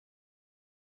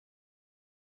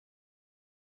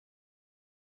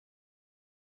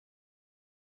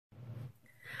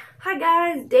Hi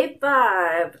guys, day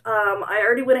 5. I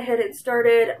already went ahead and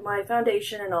started my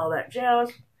foundation and all that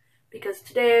jazz because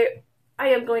today I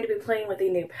am going to be playing with a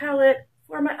new palette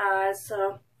for my eyes,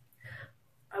 so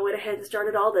I went ahead and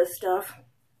started all this stuff.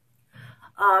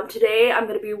 Today I'm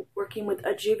going to be working with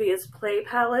a Juvias Place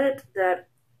palette that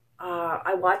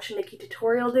I watched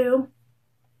Nikkietutorials do,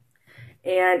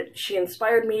 and she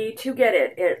inspired me to get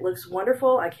it. It looks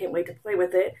wonderful. I can't wait to play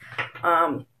with it.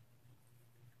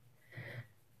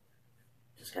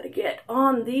 Just got to get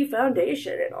on the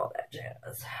foundation and all that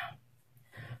jazz.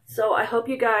 So I hope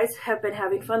you guys have been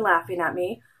having fun laughing at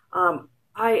me. I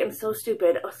am so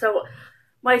stupid. So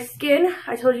my skin,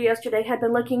 I told you yesterday, had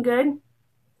been looking good.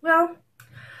 Well,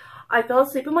 I fell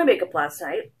asleep in my makeup last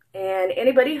night, and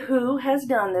anybody who has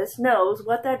done this knows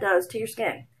what that does to your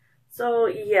skin. So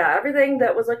yeah, everything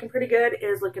that was looking pretty good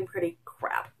is looking pretty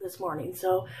crap this morning.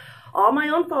 So all my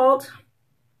own fault.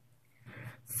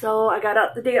 So I got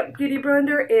out the damp beauty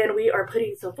blender and we are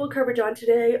putting some full coverage on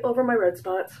today over my red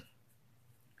spots.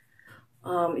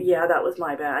 Yeah, that was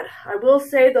my bad. I will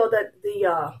say though that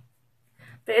the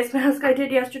face mask I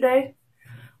did yesterday,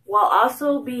 while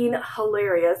also being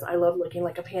hilarious, I love looking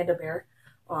like a panda bear.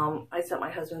 I sent my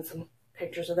husband some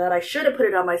pictures of that. I should have put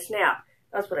it on my Snap.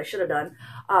 That's what I should have done.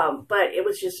 But it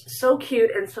was just so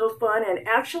cute and so fun. And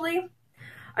actually,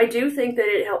 I do think that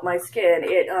it helped my skin.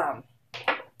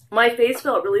 My face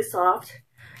felt really soft,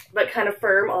 but kind of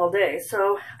firm all day.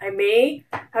 So I may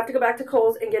have to go back to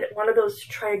Kohl's and get one of those to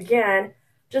try again,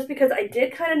 just because I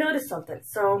did kind of notice something.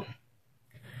 So,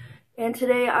 and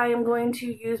today I am going to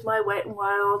use my Wet n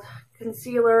Wild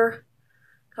Concealer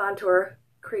Contour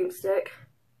Cream Stick.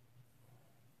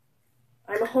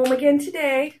 I'm home again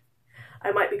today.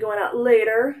 I might be going out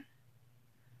later,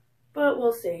 but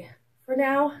we'll see. For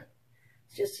now,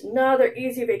 it's just another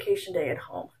easy vacation day at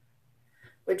home,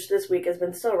 which this week has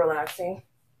been so relaxing.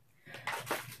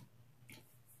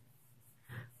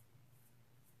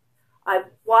 I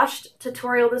watched a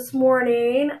tutorial this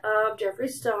morning of Jeffree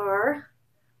Star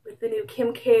with the new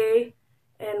Kim K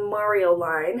and Mario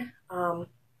line. I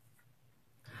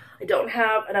don't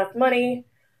have enough money.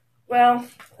 Well,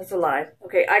 that's a lie.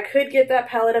 Okay, I could get that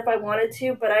palette if I wanted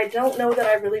to, but I don't know that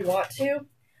I really want to.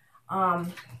 I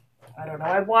don't know.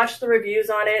 I've watched the reviews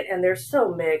on it and they're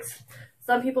so mixed.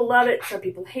 Some people love it, some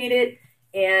people hate it,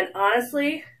 and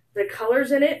honestly, the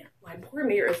colors in it, my poor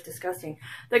mirror is disgusting.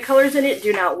 The colors in it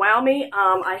do not wow me.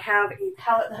 I have a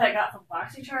palette that I got from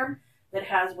BoxyCharm that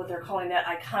has what they're calling that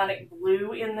iconic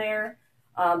blue in there,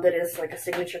 that is like a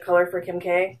signature color for Kim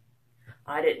K.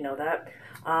 I didn't know that.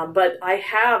 But I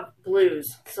have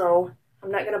blues, so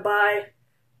I'm not going to buy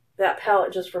that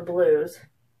palette just for blues.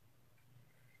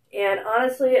 And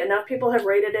honestly, enough people have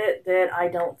rated it that I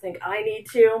don't think I need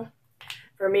to.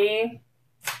 For me,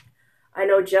 I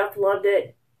know Jeff loved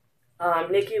it.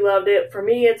 Nikki loved it. For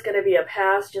me, it's going to be a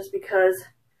pass just because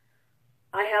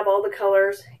I have all the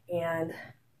colors and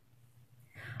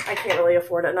I can't really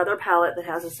afford another palette that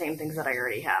has the same things that I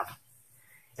already have.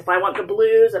 If I want the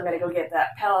blues, I'm going to go get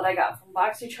that palette I got from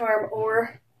BoxyCharm,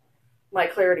 or my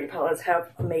Clarity palettes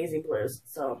have amazing blues.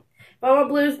 So if I want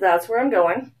blues, that's where I'm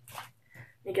going.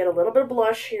 Let me get a little bit of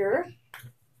blush here.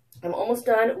 I'm almost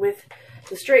done with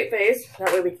the straight face.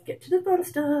 That way we can get to the fun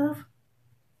stuff.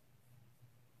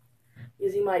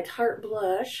 Using my Tarte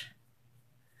blush.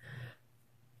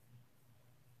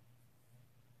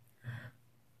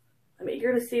 I'm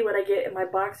eager to see what I get in my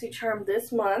BoxyCharm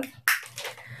this month.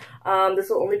 This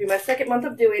will only be my second month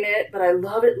of doing it, but I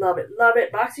love it, love it, love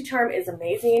it. BoxyCharm is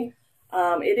amazing.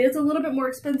 It is a little bit more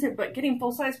expensive, but getting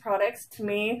full-size products to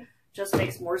me just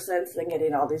makes more sense than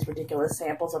getting all these ridiculous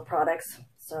samples of products.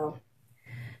 So,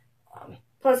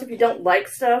 plus if you don't like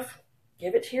stuff,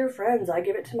 give it to your friends. I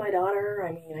give it to my daughter.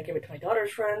 I mean, I give it to my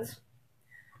daughter's friends.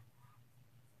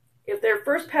 If their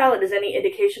first palette is any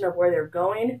indication of where they're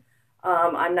going,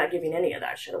 I'm not giving any of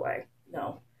that shit away.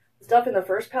 No. The stuff in the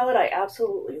first palette I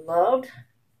absolutely loved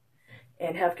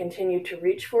and have continued to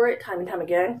reach for it time and time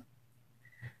again.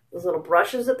 Those little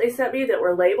brushes that they sent me that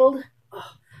were labeled,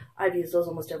 oh, I've used those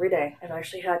almost every day. I've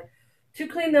actually had to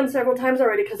clean them several times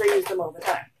already because I use them all the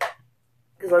time.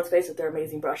 Because let's face it, they're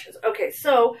amazing brushes. Okay,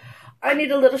 so I need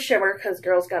a little shimmer because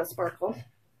girls got to sparkle.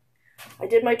 I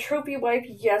did my trophy wipe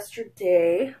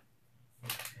yesterday.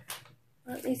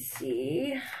 Let me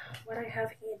see what I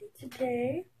have handy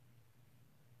today.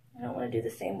 I don't want to do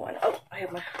the same one. Oh, I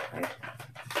have my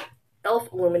e.l.f.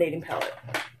 illuminating palette.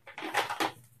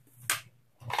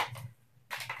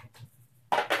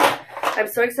 I'm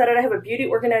so excited. I have a beauty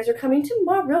organizer coming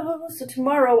tomorrow. So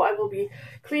tomorrow I will be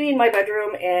cleaning my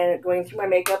bedroom and going through my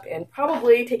makeup and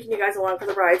probably taking you guys along for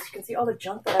the ride so you can see all the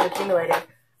junk that I've accumulated.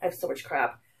 I have so much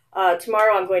crap.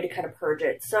 Tomorrow I'm going to kind of purge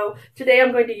it. So today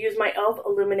I'm going to use my e.l.f.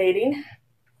 Illuminating.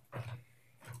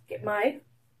 Get my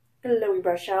glowy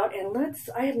brush out, and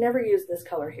I have never used this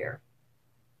color here.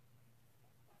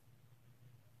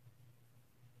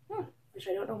 Which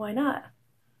I don't know why not.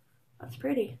 That's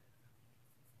pretty.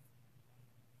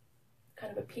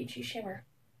 Kind of a peachy shimmer.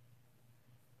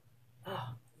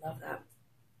 Oh, love that.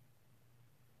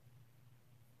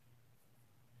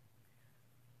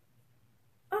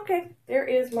 Okay, there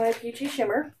is my peachy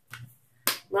shimmer.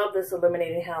 Love this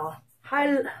illuminating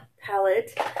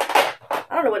palette.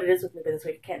 I don't know what it is with me this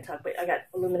week. I can't talk, but I got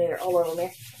illuminator all over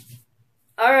me.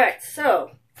 Alright,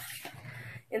 so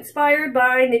inspired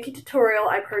by Nikkietutorial,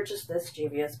 I purchased this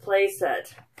Juvias Place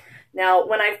set. Now,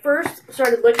 when I first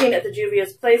started looking at the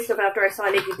Juvias Place stuff after I saw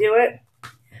Nikkie do it,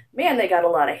 man, they got a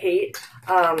lot of hate.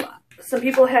 Some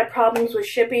people had problems with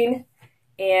shipping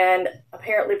and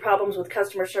apparently problems with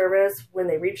customer service when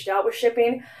they reached out with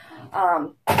shipping.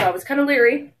 So I was kind of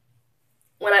leery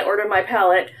when I ordered my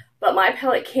palette, but my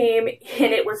palette came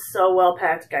and it was so well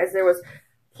packed, guys. There was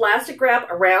plastic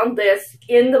wrap around this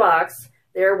in the box.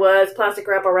 There was plastic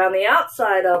wrap around the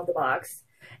outside of the box.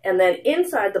 And then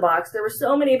inside the box, there were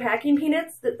so many packing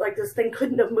peanuts that like this thing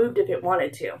couldn't have moved if it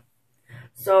wanted to.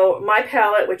 So my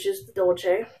palette, which is the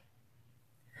Dolce,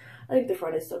 I think the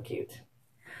front is so cute.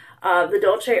 The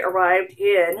Dolce arrived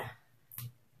in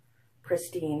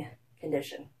pristine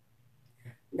condition.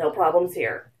 No problems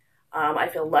here. I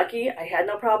feel lucky. I had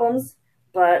no problems.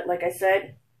 But like I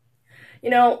said,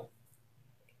 you know,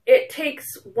 it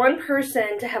takes one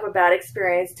person to have a bad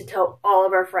experience to tell all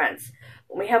of our friends.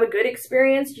 When we have a good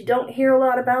experience, you don't hear a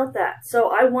lot about that.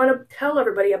 So I want to tell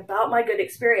everybody about my good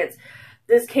experience.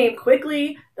 This came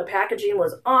quickly. The packaging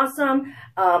was awesome.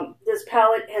 This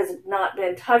palette has not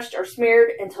been touched or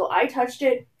smeared until I touched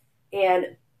it.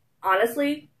 And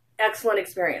honestly, excellent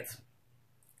experience.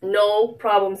 No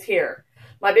problems here.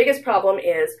 My biggest problem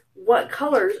is, what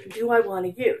colors do I want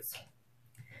to use?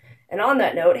 And on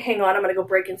that note, hang on, I'm going to go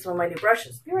break in some of my new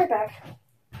brushes. Be right back.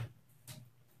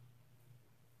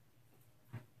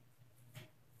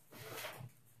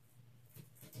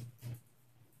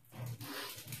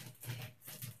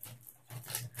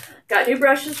 Got new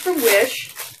brushes from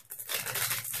Wish.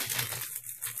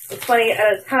 It's funny,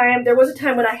 there was a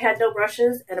time when I had no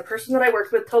brushes, and a person that I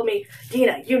worked with told me,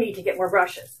 Dena, you need to get more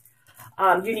brushes.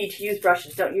 You need to use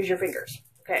brushes, don't use your fingers.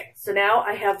 Okay, so now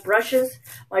I have brushes.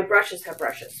 My brushes have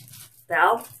brushes.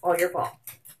 Val, all your fault.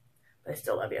 I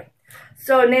still love you.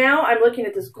 So now I'm looking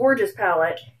at this gorgeous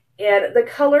palette, and the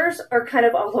colors are kind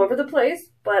of all over the place,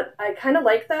 but I kind of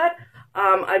like that.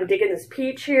 I'm digging this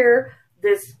peach here.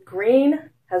 This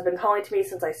green has been calling to me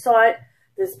since I saw it.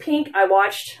 This pink I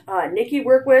watched Nikkie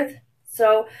work with.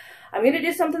 So I'm going to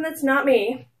do something that's not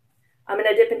me. I'm going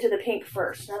to dip into the pink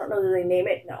first. I don't know that they name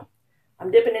it. No.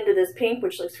 I'm dipping into this pink,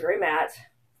 which looks very matte.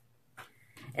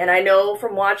 And I know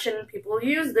from watching people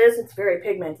use this, it's very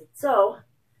pigmented. So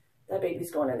that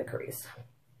baby's going in the crease.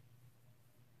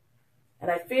 And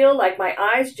I feel like my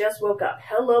eyes just woke up.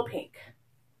 Hello, pink.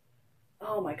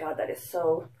 Oh my God, that is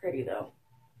so pretty though.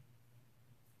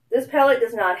 This palette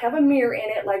does not have a mirror in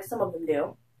it like some of them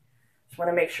do. Just want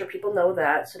to make sure people know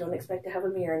that, so don't expect to have a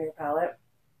mirror in your palette.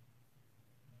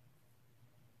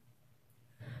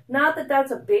 Not that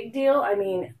that's a big deal. I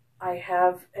mean,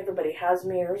 everybody has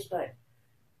mirrors, but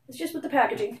it's just with the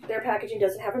packaging. Their packaging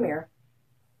doesn't have a mirror.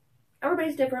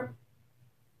 Everybody's different.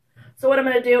 So what I'm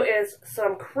going to do is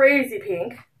some crazy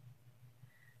pink.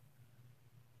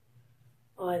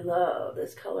 Oh, I love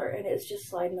this color, and it's just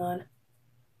sliding on.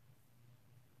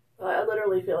 I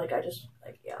literally feel like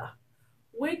yeah.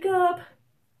 Wake up.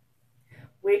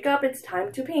 Wake up, it's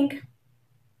time to pink.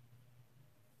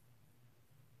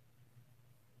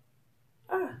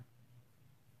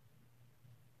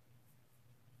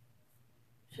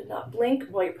 Should not blink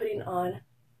while you're putting on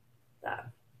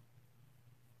that.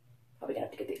 Probably gonna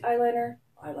have to get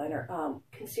the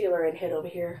concealer and hit over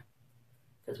here.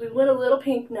 Because we went a little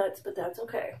pink nuts, but that's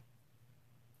okay.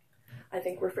 I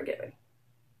think we're forgiven.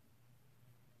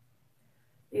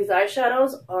 These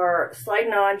eyeshadows are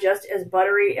sliding on just as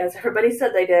buttery as everybody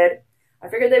said they did. I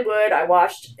figured they would. I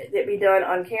watched it be done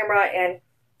on camera, and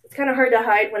it's kind of hard to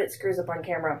hide when it screws up on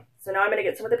camera. So now I'm going to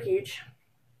get some of the peach,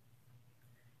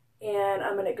 and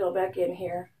I'm going to go back in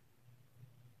here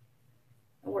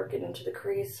and work it into the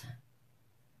crease.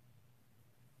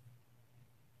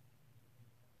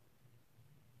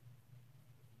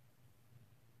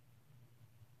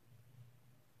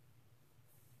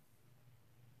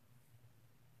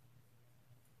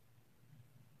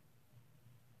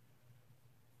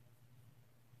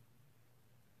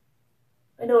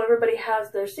 I know everybody has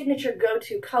their signature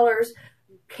go-to colors.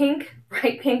 pink,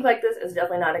 bright pink like this is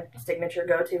definitely not a signature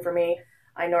go-to for me.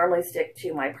 I normally stick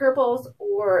to my purples,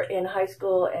 or in high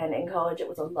school and in college it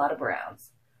was a lot of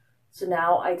browns. So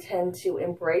now I tend to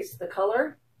embrace the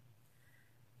color.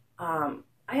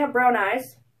 I have brown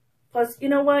eyes. Plus, you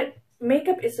know what?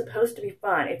 Makeup is supposed to be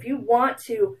fun. If you want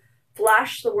to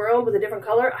flash the world with a different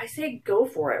color, I say go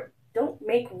for it. Don't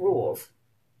make rules.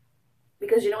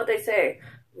 Because you know what they say?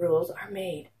 Rules are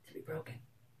made to be broken.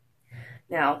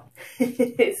 Now,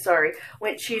 sorry,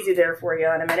 went cheesy there for you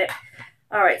in a minute.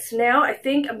 All right, so now I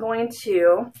think I'm going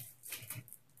to,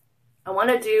 I want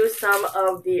to do some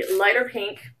of the lighter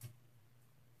pink.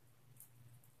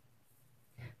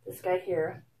 This guy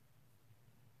here.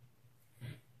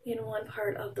 In one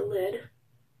part of the lid.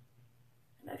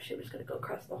 And actually I'm just going to go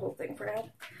across the whole thing for now.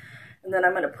 And then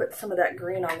I'm going to put some of that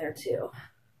green on there too.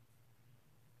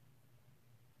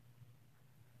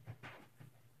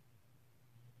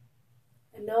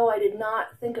 And no, I did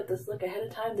not think of this look ahead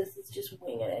of time. This is just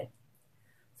winging it.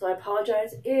 So I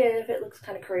apologize if it looks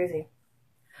kind of crazy.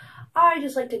 I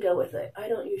just like to go with it. I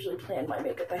don't usually plan my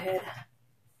makeup ahead.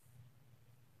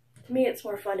 To me, it's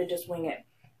more fun to just wing it.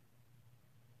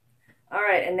 All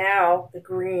right, and now the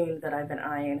green that I've been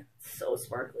eyeing. So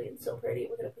sparkly and so pretty.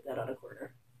 We're going to put that on a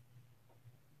corner.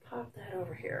 Pop that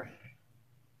over here.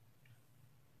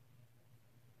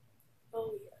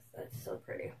 Oh yes, that's so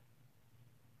pretty.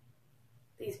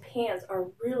 These pans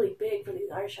are really big for these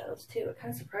eyeshadows too. It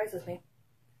kind of surprises me.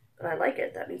 But I like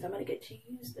it. That means I'm going to get to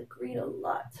use the green a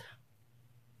lot.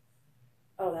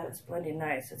 Oh, that is blending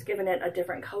nice. It's giving it a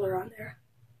different color on there.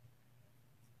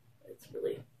 It's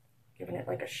really giving it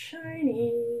like a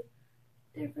shiny,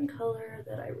 different color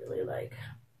that I really like.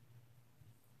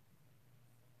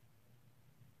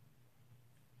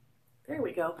 There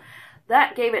we go.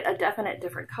 That gave it a definite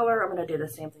different color. I'm going to do the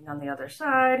same thing on the other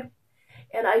side.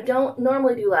 And I don't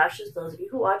normally do lashes. Those of you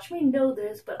who watch me know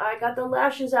this, but I got the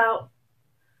lashes out.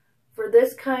 For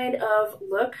this kind of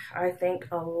look, I think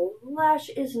a lash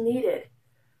is needed.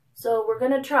 So we're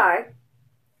going to try.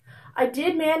 I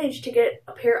did manage to get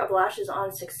a pair of lashes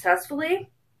on successfully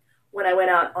when I went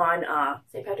out on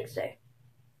St. Patrick's Day.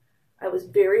 I was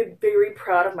very, very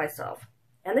proud of myself.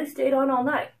 And they stayed on all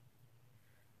night.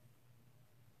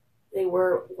 They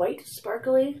were white,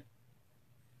 sparkly.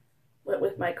 Went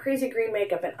with my crazy green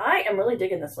makeup. And I am really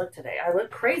digging this look today. I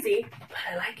look crazy, but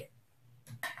I like it.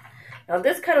 Now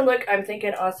this kind of look I'm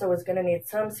thinking also is going to need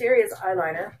some serious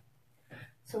eyeliner.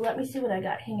 So let me see what I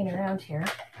got hanging around here.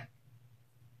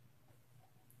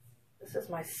 This is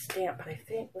my stamp, but I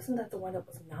think, wasn't that the one that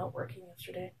was not working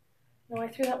yesterday? No, I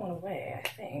threw that one away, I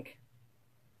think.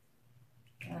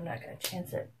 I'm not going to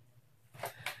chance it.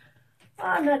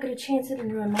 I'm not going to chance it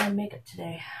and ruin my makeup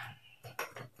today.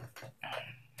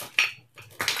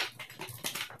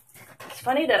 It's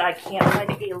funny that I can't find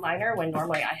a liner when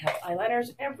normally I have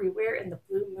eyeliners everywhere in the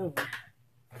blue moon.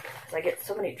 Because I get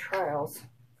so many trials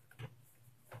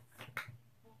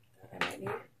that I might need.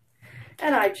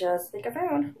 And I just think I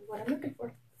found what I'm looking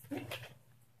for.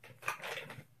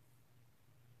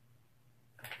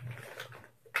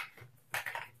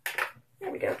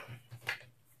 There we go.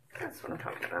 That's what I'm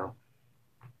talking about.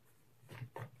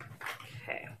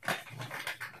 Okay.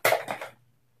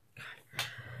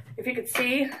 If you could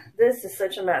see, this is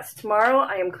such a mess. Tomorrow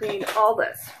I am cleaning all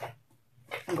this.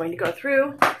 I'm going to go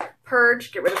through,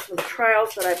 purge, get rid of some of the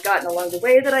trials that I've gotten along the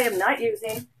way that I am not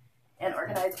using, and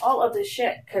organize all of this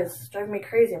shit because it's driving me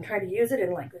crazy. I'm trying to use it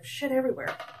and like there's shit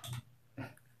everywhere.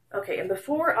 Okay, and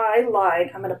before I line,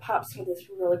 I'm going to pop some of this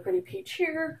really pretty peach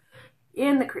here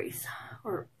in the crease,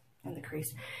 or in the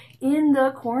crease, in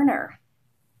the corner.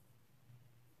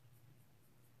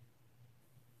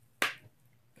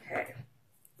 Okay,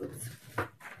 oops. I'll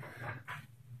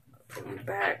pull you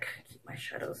back, keep my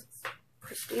shadows as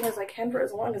pristine as I can for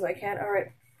as long as I can. All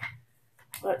right,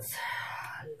 let's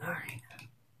line.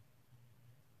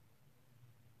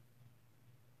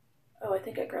 Oh, I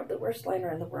think I grabbed the worst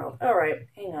liner in the world. All right,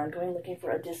 hang on, going looking for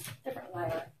a different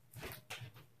liner.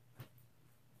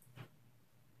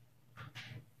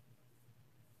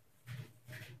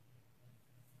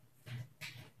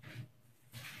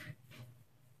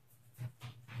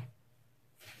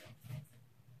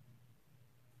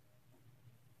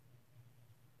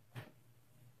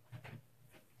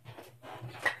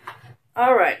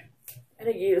 All right, I'm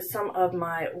going to use some of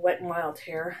my Wet n Wild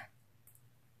here.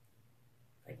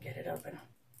 Get it open.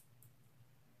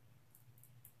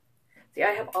 See,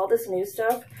 I have all this new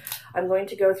stuff. I'm going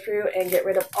to go through and get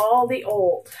rid of all the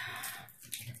old.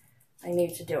 I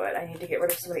need to do it. I need to get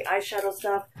rid of some of the eyeshadow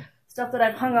stuff that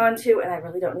I've hung on to, and I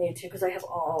really don't need to because I have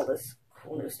all this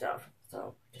cool new stuff.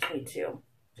 So just need to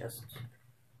just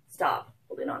stop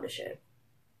holding on to shit.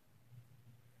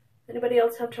 Anybody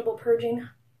else have trouble purging?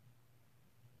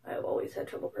 I've always had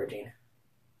trouble purging.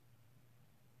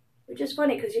 Which is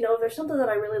funny because, you know, if there's something that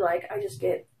I really like, I just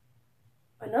get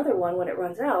another one when it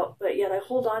runs out, but yet I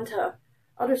hold on to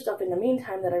other stuff in the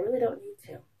meantime that I really don't need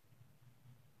to.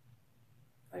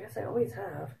 I guess I always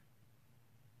have.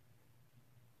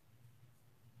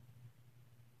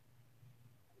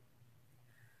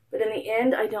 But in the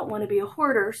end, I don't want to be a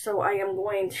hoarder, so I am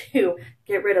going to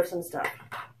get rid of some stuff.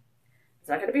 It's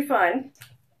not going to be fun,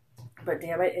 but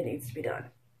damn it, it needs to be done.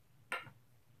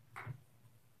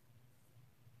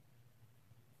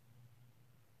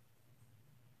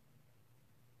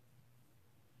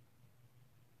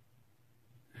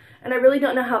 And I really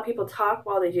don't know how people talk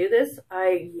while they do this.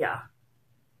 Yeah.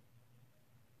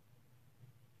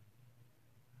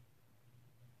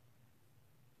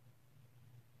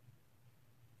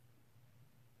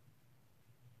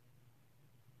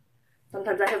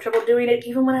 Sometimes I have trouble doing it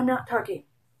even when I'm not talking.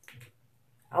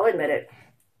 I'll admit it.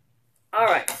 All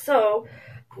right, so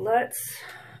let's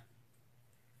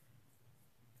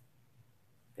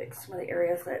fix some of the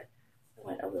areas that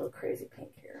went a little crazy pink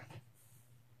here.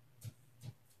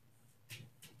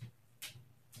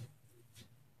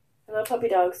 Hello, puppy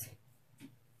dogs.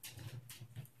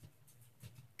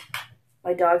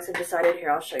 My dogs have decided, here,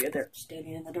 I'll show you. They're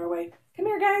standing in the doorway. Come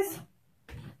here, guys.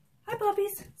 Hi,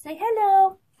 puppies. Say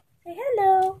hello. Say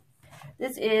hello.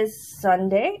 This is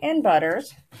Sunday and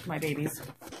Butters, my babies.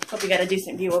 Hope you got a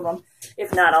decent view of them.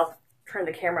 If not, I'll turn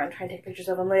the camera and try and take pictures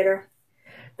of them later.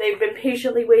 They've been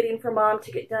patiently waiting for Mom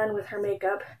to get done with her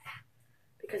makeup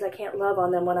because I can't love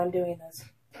on them when I'm doing this.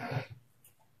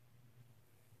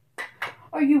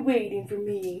 Are you waiting for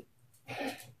me?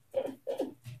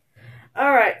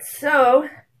 All right, so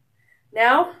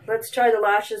now let's try the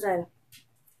lashes in.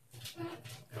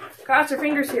 Cross your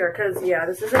fingers here, because, yeah,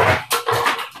 this is it.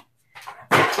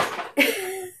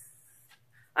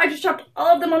 I just chopped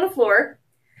all of them on the floor.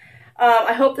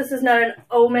 I hope this is not an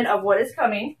omen of what is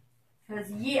coming. Because,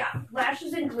 yeah,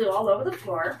 lashes and glue all over the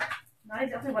floor. Not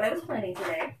exactly what I was planning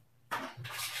today.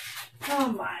 Oh,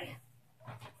 my.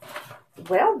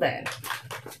 Well, then.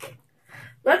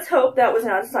 Let's hope that was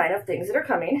not a sign of things that are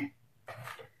coming.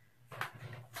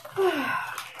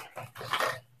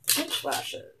 Pinch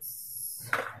lashes.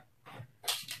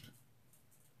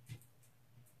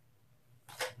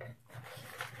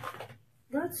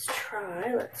 Let's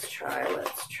try.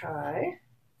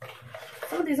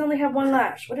 Some of these only have one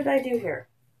lash. What did I do here?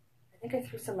 I think I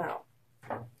threw some out.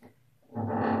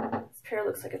 This pair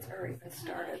looks like it's already been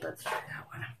started. Let's try that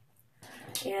one.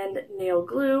 And nail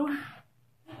glue.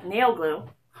 Nail glue.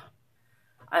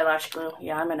 Eyelash glue.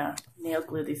 Yeah, I'm gonna nail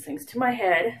glue these things to my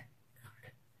head.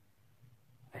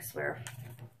 I swear.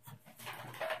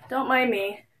 Don't mind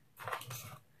me.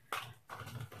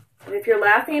 But if you're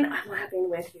laughing, I'm laughing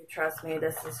with you. Trust me,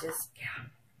 this is just, yeah.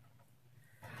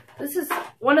 This is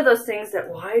one of those things that,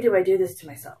 why do I do this to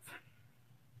myself?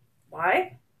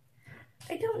 Why?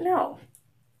 I don't know.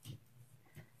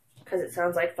 Because it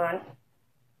sounds like fun.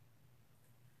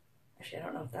 Actually, I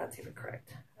don't know if that's even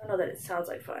correct. I don't know that it sounds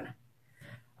like fun.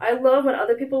 I love when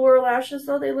other people wear lashes,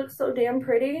 though. They look so damn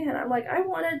pretty. And I'm like, I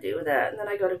want to do that. And then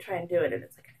I go to try and do it, and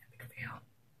it's like an epic fail.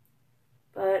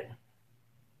 But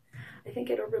I think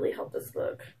it'll really help this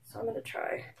look. So I'm going to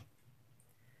try.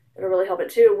 It'll really help it,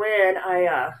 too, when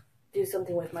I do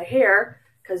something with my hair.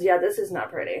 Because, yeah, this is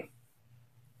not pretty.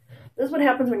 This is what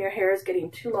happens when your hair is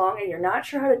getting too long and you're not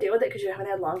sure how to deal with it because you haven't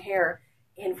had long hair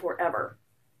in forever.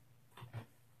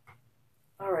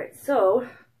 All right, so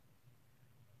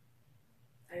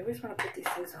I always want to put these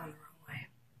things on the wrong way.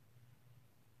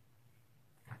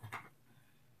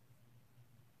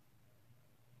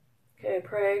 Okay,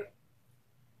 pray.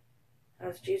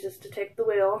 Ask Jesus to take the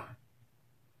wheel.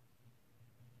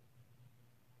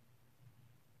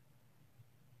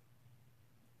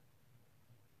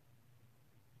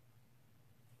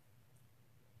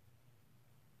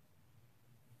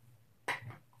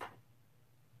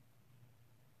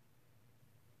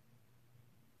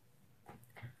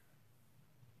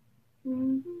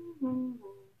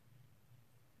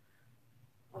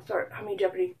 I'll start humming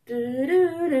Jeopardy. Do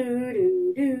do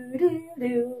do do do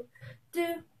do do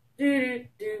do do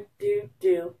do do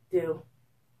do do.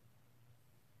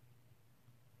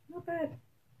 Not bad.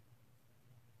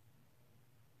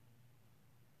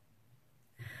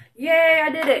 Yay, I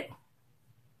did it.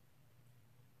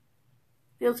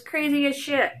 Feels crazy as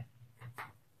shit.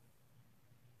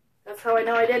 That's how I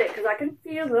know I did it, because I can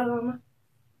feel them.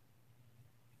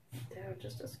 Down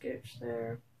just a scooch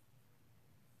there.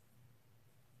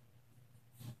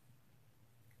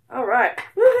 All right.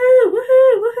 Woohoo,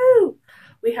 woohoo, woohoo.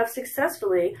 We have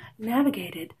successfully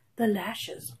navigated the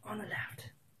lashes on the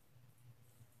left.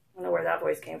 I don't know where that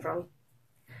voice came from.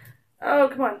 Oh,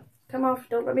 come on. Come off.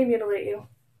 Don't let me mutilate you.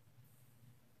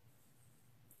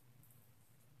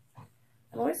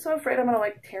 I'm always so afraid I'm going to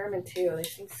like tear them in two. They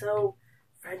seem so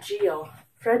fragile.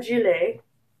 Fragile.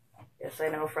 Yes, I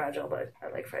know fragile, but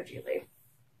I like fragile.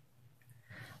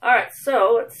 Alright,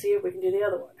 so let's see if we can do the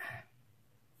other one.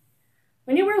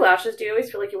 When you wear lashes, do you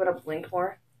always feel like you want to blink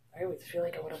more? I always feel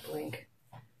like I want to blink.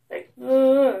 Like,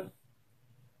 there's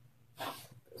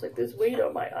like this weight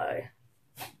on my eye.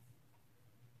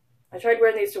 I tried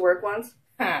wearing these to work once.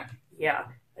 Yeah,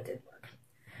 that didn't work.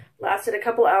 Lasted a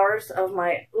couple hours of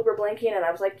my uber blinking, and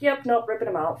I was like, yep, nope, ripping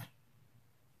them out.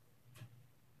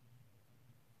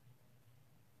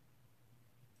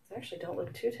 These actually don't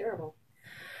look too terrible.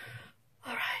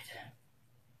 All right.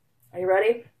 Are you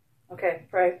ready? Okay,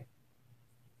 pray.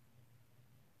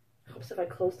 Hopes if I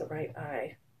close the right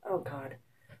eye. Oh, God.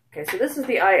 Okay, so this is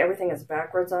the eye everything is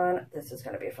backwards on. This is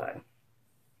going to be fun.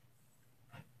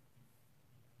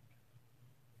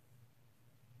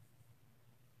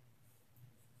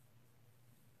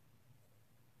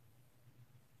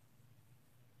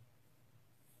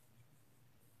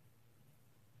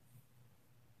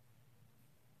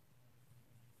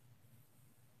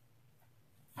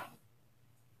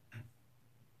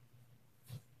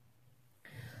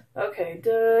 Okay,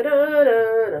 da da da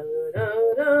da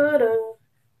da da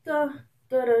da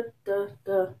da da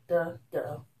da da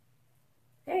da.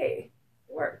 Hey,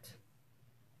 it worked.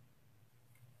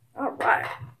 All right.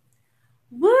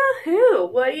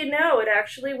 Woohoo! Well, you know, it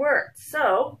actually worked.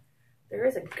 So, there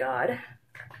is a God,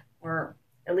 or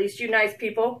at least you nice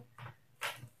people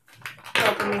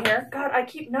helping me here. God, I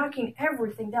keep knocking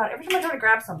everything down. Every time I try to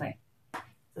grab something,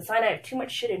 it's a sign I have too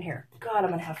much shit in here. God, I'm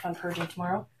going to have fun purging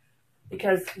tomorrow.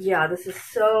 Because, yeah, this is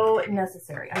so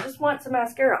necessary. I just want some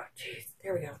mascara. Jeez,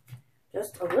 there we go.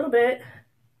 Just a little bit.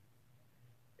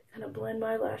 To kind of blend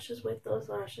my lashes with those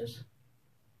lashes.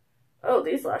 Oh,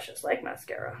 these lashes like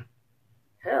mascara.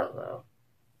 Hello.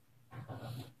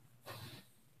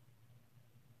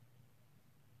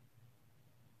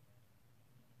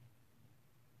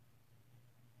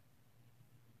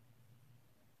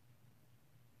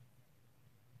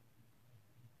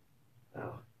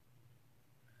 Oh.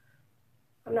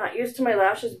 I'm not used to my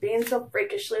lashes being so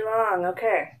freakishly long.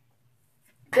 Okay.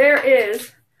 There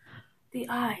is the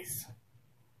eyes.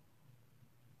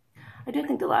 I do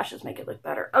think the lashes make it look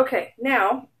better. Okay,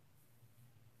 now,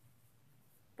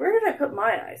 where did I put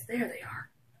my eyes? There they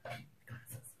are.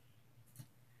 Glasses.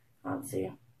 Let's see.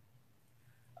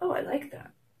 Oh, I like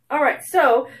that. All right,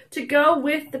 so to go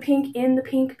with the pink in the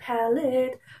pink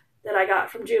palette that I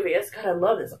got from Juvias, God, I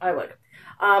love this eye look.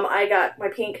 I got my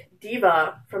pink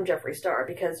Diva from Jeffree Star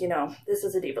because, you know, this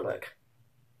is a diva look.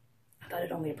 I thought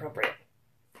it only appropriate.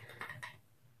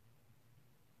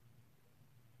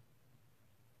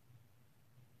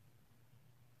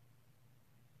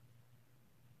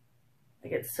 I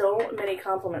get so many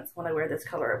compliments when I wear this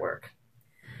color at work.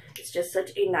 It's just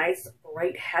such a nice,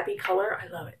 bright, happy color. I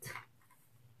love it.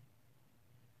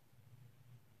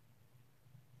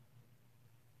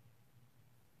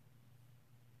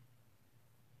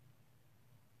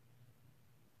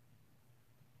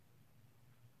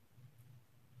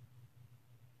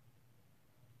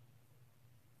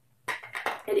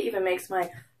 It even makes my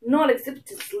non-existent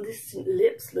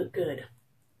lips look good.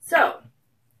 So,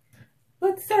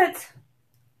 let's set.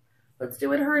 Let's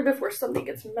do it in a hurry before something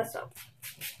gets messed up.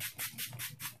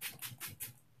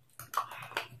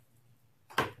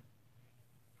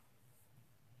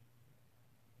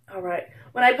 All right.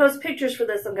 When I post pictures for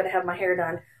this, I'm going to have my hair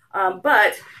done.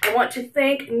 But I want to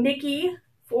thank Nikki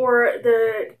for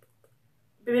the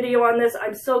video on this.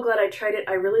 I'm so glad I tried it.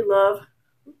 I really love.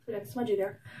 Oops, I got smudgy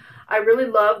there. I really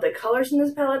love the colors in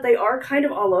this palette. They are kind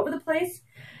of all over the place.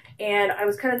 And I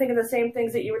was kind of thinking the same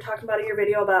things that you were talking about in your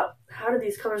video about how do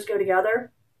these colors go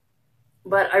together.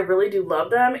 But I really do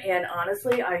love them. And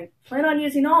honestly, I plan on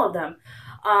using all of them.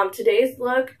 Today's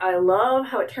look, I love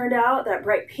how it turned out. That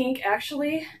bright pink,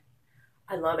 actually,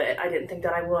 I love it. I didn't think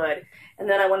that I would. And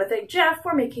then I want to thank Jeff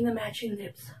for making the matching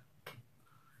lips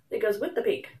that goes with the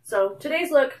pink. So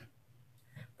today's look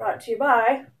brought to you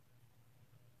by...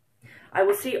 I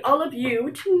will see all of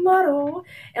you tomorrow.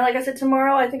 And like I said,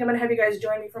 tomorrow I think I'm going to have you guys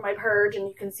join me for my purge. And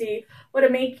you can see what a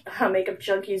Makeup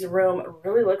Junkie's room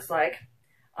really looks like.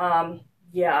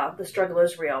 Yeah, the struggle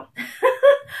is real.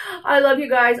 I love you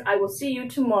guys. I will see you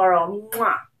tomorrow.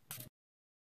 Mwah.